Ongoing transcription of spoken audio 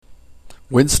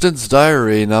Winston's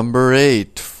Diary number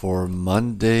 8 for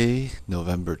Monday,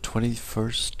 November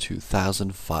 21st,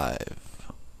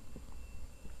 2005.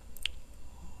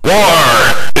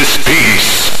 War is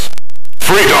peace.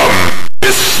 Freedom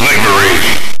is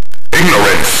slavery.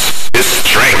 Ignorance is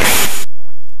strength.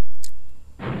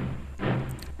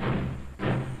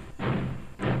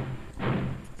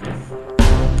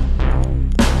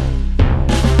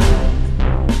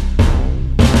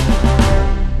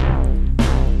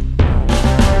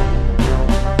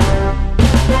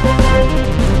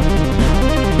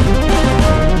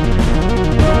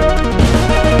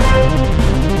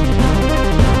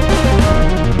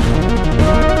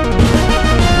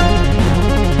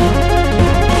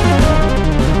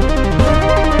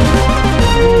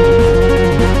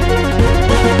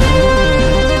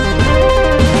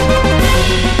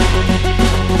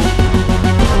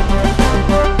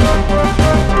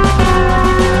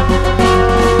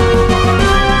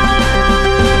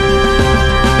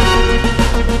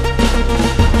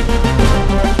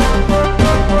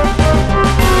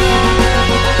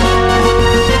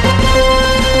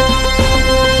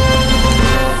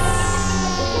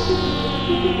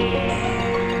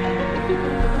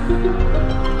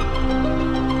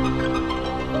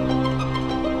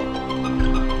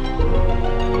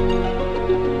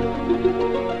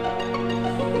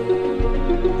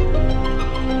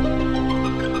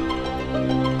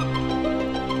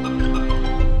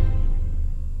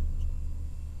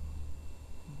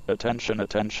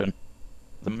 Attention.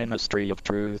 The Ministry of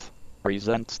Truth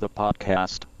presents the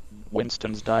podcast,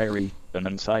 Winston's Diary, an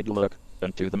inside look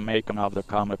into the making of the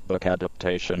comic book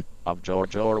adaptation of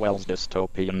George Orwell's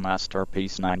dystopian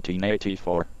masterpiece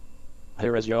 1984.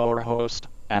 Here is your host,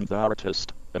 and the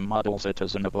artist, a model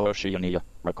citizen of Oceania,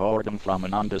 recording from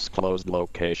an undisclosed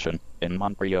location in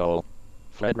Montreal,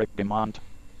 Frederick Dumont.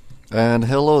 And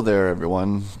hello there,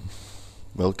 everyone.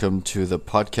 Welcome to the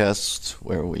podcast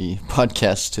where we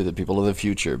podcast to the people of the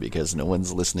future because no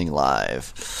one's listening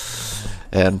live.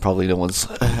 And probably no one's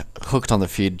hooked on the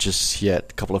feed just yet.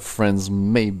 A couple of friends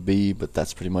maybe, but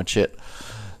that's pretty much it.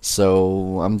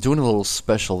 So I'm doing a little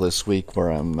special this week where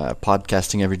I'm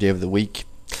podcasting every day of the week.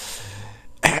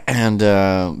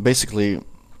 And basically,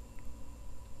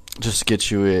 just to get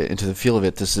you into the feel of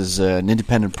it, this is an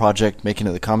independent project making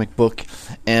of the comic book.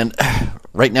 And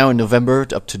right now in November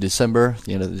up to December,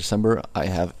 the end of December, I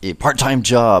have a part-time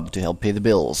job to help pay the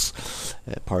bills.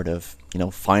 Part of,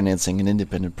 financing an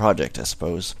independent project, I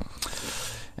suppose.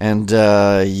 And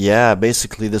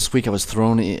basically this week I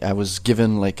was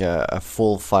given like a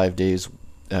full 5 days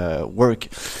work,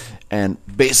 and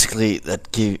basically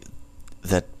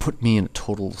that put me in a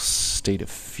total state of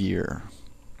fear.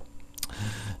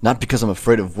 Not because I'm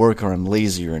afraid of work or I'm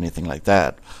lazy or anything like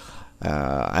that.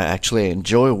 I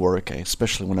enjoy work,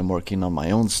 especially when I'm working on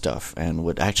my own stuff. And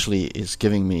what actually is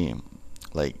giving me,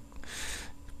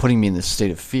 putting me in this state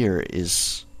of fear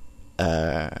is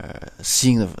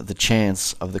seeing the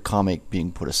chance of the comic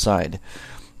being put aside.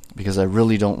 Because I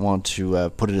really don't want to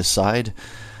put it aside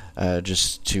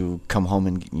just to come home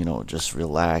and, just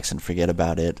relax and forget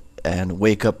about it. And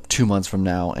wake up 2 months from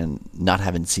now and not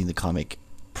having seen the comic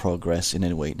progress in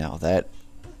any way. Now that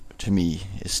to me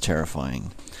is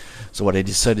terrifying. So what I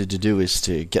decided to do is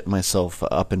to get myself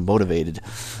up and motivated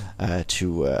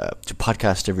to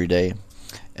podcast every day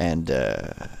and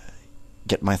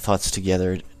get my thoughts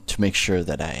together to make sure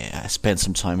that I spend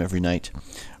some time every night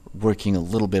working a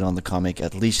little bit on the comic,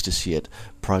 at least to see it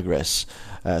progress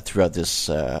throughout this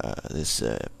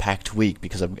packed week,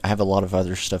 because I have a lot of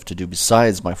other stuff to do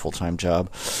besides my full-time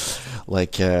job,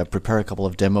 like prepare a couple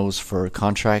of demos for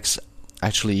contracts,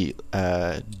 actually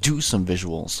do some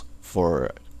visuals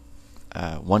for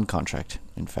one contract,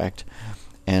 in fact,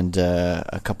 and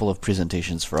a couple of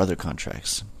presentations for other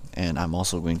contracts. And I'm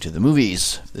also going to the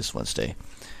movies this Wednesday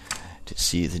to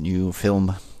see the new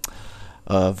film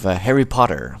of Harry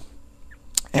Potter.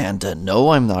 And no,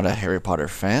 I'm not a Harry Potter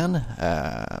fan,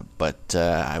 but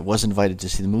I was invited to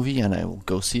see the movie, and I will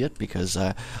go see it because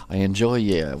I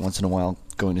enjoy once in a while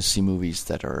going to see movies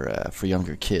that are for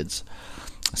younger kids,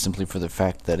 simply for the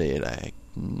fact that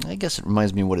I guess it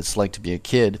reminds me of what it's like to be a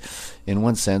kid in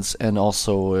one sense, and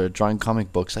also drawing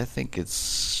comic books. I think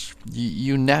it's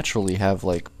you naturally have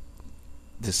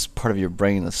this part of your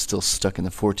brain that's still stuck in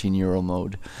the 14-year-old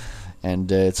mode.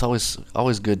 And it's always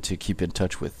good to keep in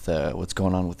touch with what's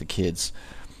going on with the kids.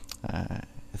 I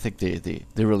think they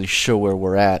really show where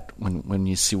we're at when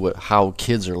you see how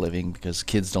kids are living, because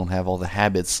kids don't have all the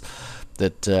habits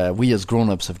that we as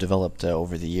grown-ups have developed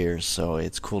over the years. So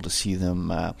it's cool to see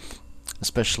them,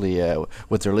 especially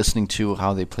what they're listening to,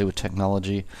 how they play with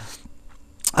technology.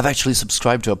 I've actually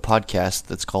subscribed to a podcast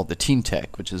that's called The Teen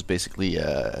Tech, which is basically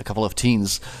a couple of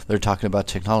teens that are talking about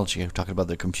technology, talking about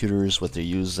their computers, what they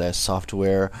use as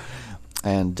software,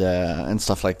 and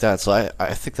stuff like that. So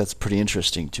I think that's pretty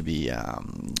interesting to be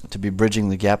bridging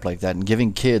the gap like that and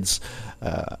giving kids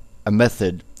a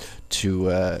method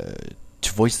to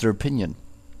voice their opinion.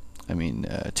 I mean,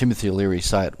 Timothy Leary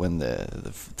saw it when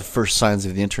the first signs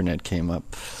of the internet came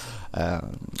up.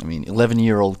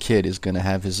 11-year-old kid is going to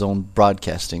have his own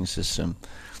broadcasting system.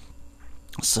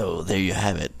 So there you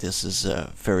have it. This is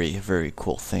a very, very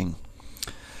cool thing.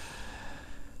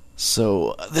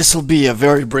 So this will be a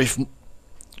very brief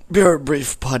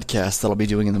podcast that I'll be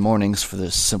doing in the mornings for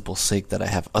the simple sake that I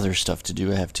have other stuff to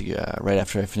do. I have to, right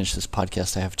after I finish this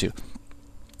podcast, I have to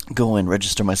go and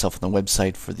register myself on the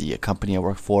website for the company I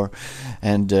work for,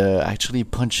 and actually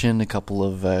punch in a couple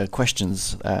of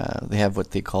questions. They have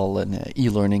what they call an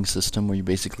e-learning system, where you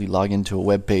basically log into a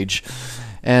web page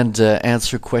and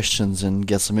answer questions and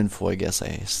get some info. I guess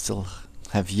I still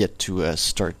have yet to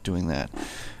start doing that,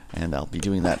 and I'll be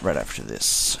doing that right after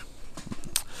this.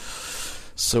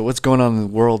 So what's going on in the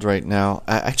world right now?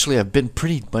 I've been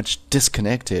pretty much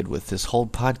disconnected with this whole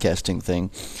podcasting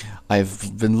thing.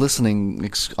 I've been listening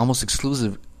almost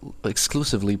exclusively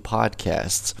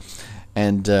podcasts,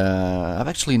 and I've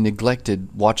actually neglected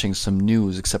watching some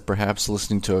news, except perhaps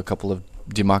listening to a couple of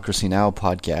Democracy Now!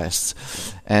 Podcasts.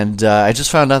 And I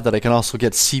just found out that I can also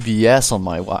get CBS on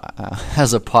my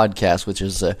as a podcast, which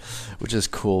is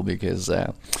cool because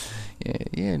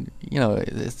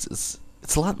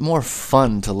it's a lot more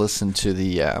fun to listen to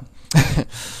the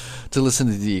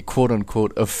quote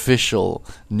unquote official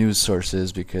news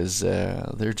sources, because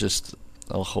they're just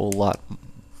a whole lot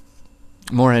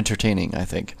more entertaining, I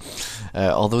think.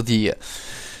 Although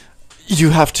you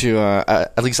have to,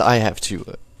 at least I have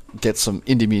to, get some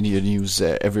indie media news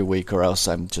every week, or else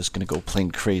I'm just gonna go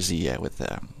plain crazy with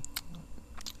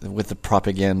the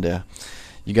propaganda.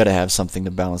 You got to have something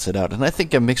to balance it out, and I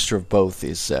think a mixture of both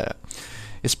is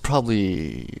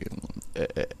probably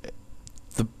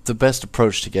the best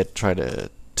approach to try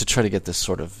to get this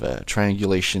sort of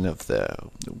triangulation of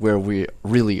where we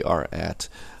really are at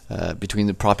between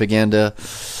the propaganda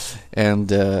and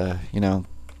the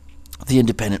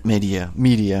independent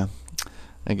media.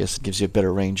 I guess it gives you a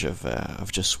better range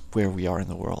of just where we are in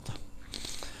the world.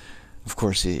 Of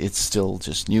course, it's still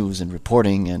just news and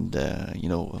reporting and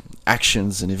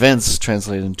actions and events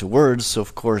translated into words. So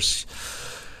of course,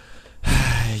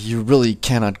 you really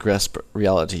cannot grasp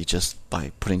reality just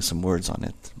by putting some words on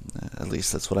it. At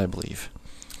least that's what I believe.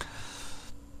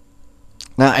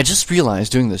 Now, I just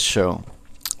realized doing this show,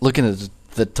 looking at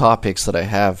the topics that I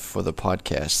have for the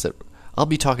podcast, that I'll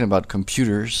be talking about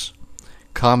computers,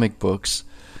 comic books,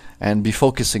 and be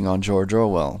focusing on George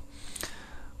Orwell,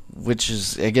 which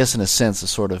is, I guess, in a sense, a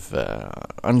sort of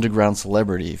underground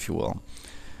celebrity, if you will.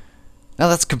 Now,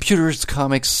 that's computers,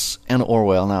 comics, and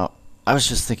Orwell. Now, I was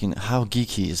just thinking, how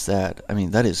geeky is that? I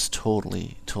mean, that is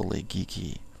totally, totally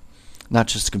geeky. Not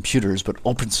just computers, but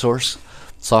open source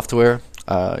software,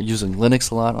 using Linux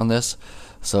a lot on this.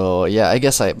 So, yeah, I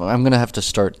guess I'm going to have to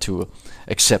start to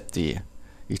accept the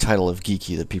title of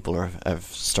geeky that people have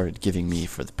started giving me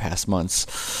for the past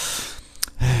months.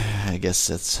 I guess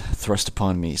that's thrust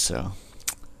upon me, so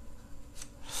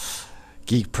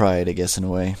geek pride, I guess, in a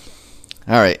way.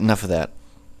 Alright, enough of that.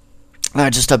 I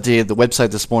just updated the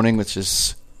website this morning, which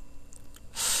is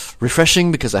refreshing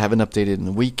because I haven't updated in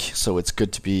a week, so it's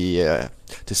good to be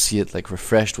to see it like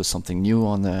refreshed with something new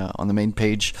on the main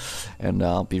page, and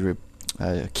I'll be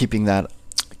keeping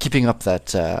up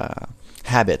that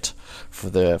habit for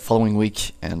the following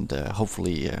week, and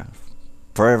hopefully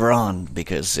forever on,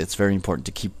 because it's very important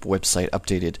to keep website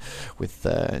updated with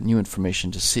new information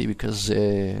to see, because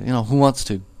who wants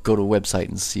to go to a website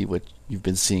and see what you've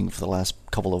been seeing for the last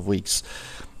couple of weeks?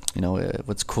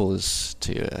 What's cool is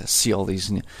to see all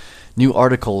these new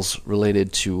articles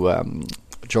related to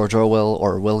George Orwell,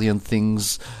 Orwellian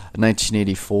things,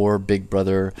 1984, Big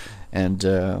Brother,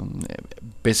 and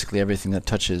basically everything that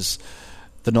touches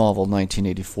the novel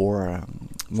 1984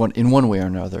 in one way or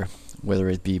another, whether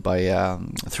it be by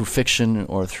through fiction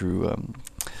or through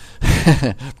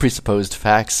presupposed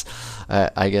facts.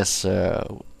 I guess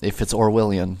if it's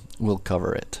Orwellian, we'll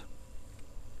cover it.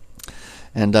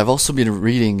 And I've also been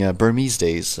reading Burmese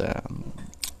Days.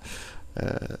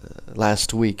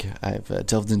 Last week, I've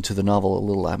delved into the novel a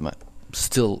little. I'm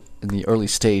still in the early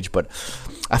stage, but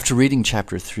after reading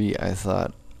chapter 3, I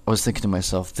was thinking to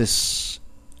myself, there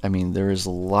is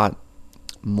a lot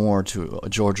more to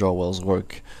George Orwell's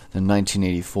work than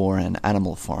 1984 and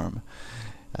Animal Farm.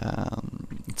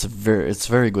 It's a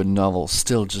very good novel.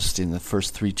 Still, just in the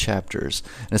first 3 chapters,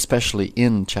 and especially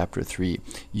in chapter 3,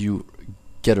 you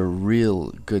get a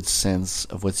real good sense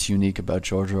of what's unique about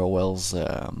George Orwell's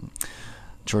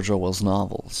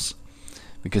novels,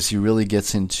 because he really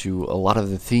gets into a lot of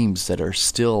the themes that are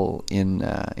still in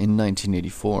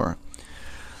 1984.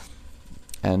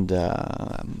 And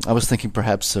I was thinking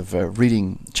perhaps of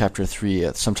reading chapter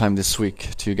 3 sometime this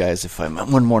week to you guys. If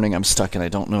one morning I'm stuck and I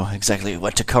don't know exactly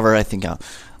what to cover, I think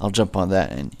I'll jump on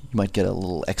that, and you might get a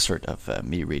little excerpt of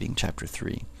me reading chapter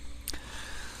 3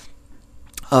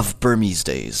 of Burmese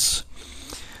Days.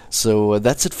 So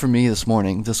that's it for me this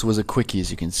morning. This was a quickie,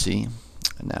 as you can see.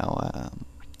 Now I'm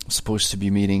supposed to be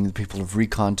meeting the people of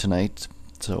Recon tonight,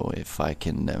 so if I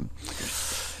can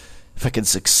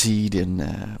succeed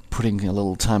in putting a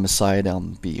little time aside, I'll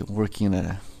be working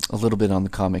a little bit on the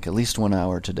comic, at least 1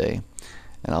 hour today,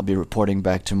 and I'll be reporting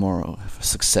back tomorrow if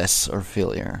success or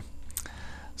failure.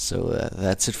 So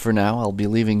that's it for now. I'll be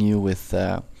leaving you with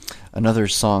another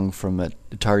song from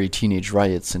Atari Teenage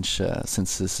Riot, since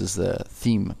this is the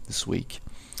theme this week.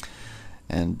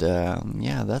 And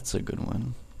yeah, that's a good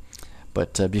one.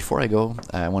 But before I go,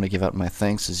 I want to give out my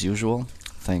thanks as usual.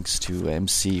 Thanks to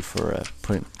MC for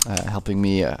helping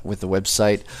me with the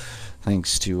website.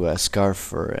 Thanks to Scarf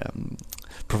for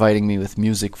providing me with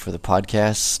music for the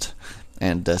podcast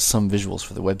and some visuals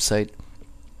for the website.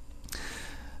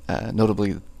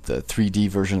 Notably the 3D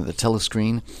version of the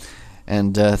telescreen.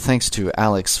 And thanks to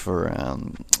Alex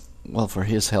for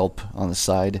his help on the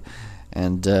side.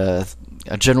 And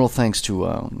a general thanks to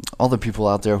all the people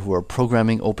out there who are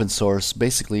programming open source.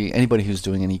 Basically, anybody who's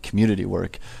doing any community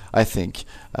work. I think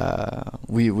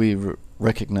we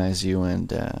recognize you,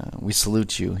 and we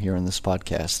salute you here on this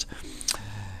podcast.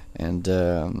 And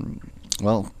that'll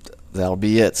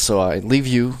be it. So I leave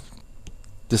you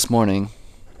this morning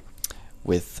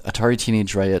with Atari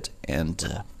Teenage Riot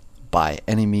and By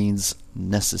Any Means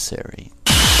Necessary.